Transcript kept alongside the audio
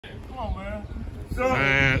on, man.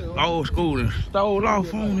 Man, old school and stole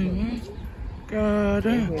off on it, man. God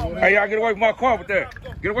damn. Hey, y'all get away from my car with that.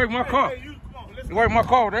 Get away from my car. Get away from my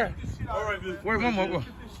car with that. All right, good. Wait, mama.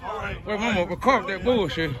 All right. Wait, mama. Car with that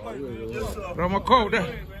bullshit. Get on my car with that.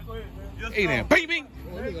 Hey, there, baby.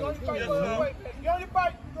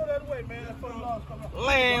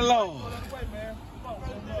 Landlord.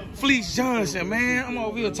 Fleece Johnson, man. I'm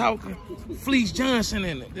over here talking. Fleece Johnson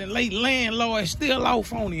and the late landlord is still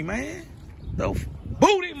off on him, man. The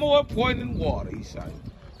booty more important than water, he said.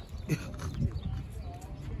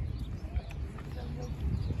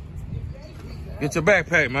 Get your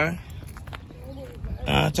backpack, man.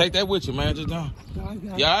 Take that with you, man. Just don't.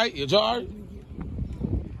 You all right? You all right?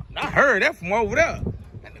 I heard that from over there.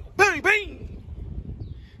 That nigga, bang, bang.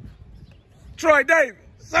 Troy Davis,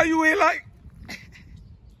 so you ain't like.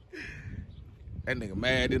 That nigga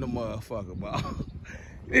mad in the motherfucker, bro.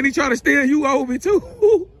 Then he try to steal you over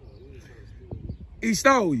too. He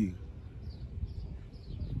stole you.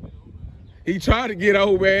 He tried to get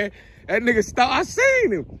over, man. That nigga stole. I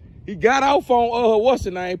seen him. He got off on what's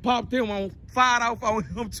the name? Popped him on, fired off on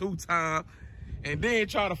him 2 times, and then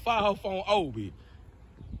tried to fire off on Obi.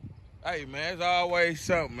 Hey man, it's always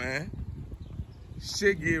something, man.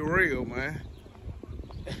 Shit get real, man.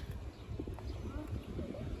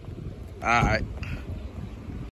 All right.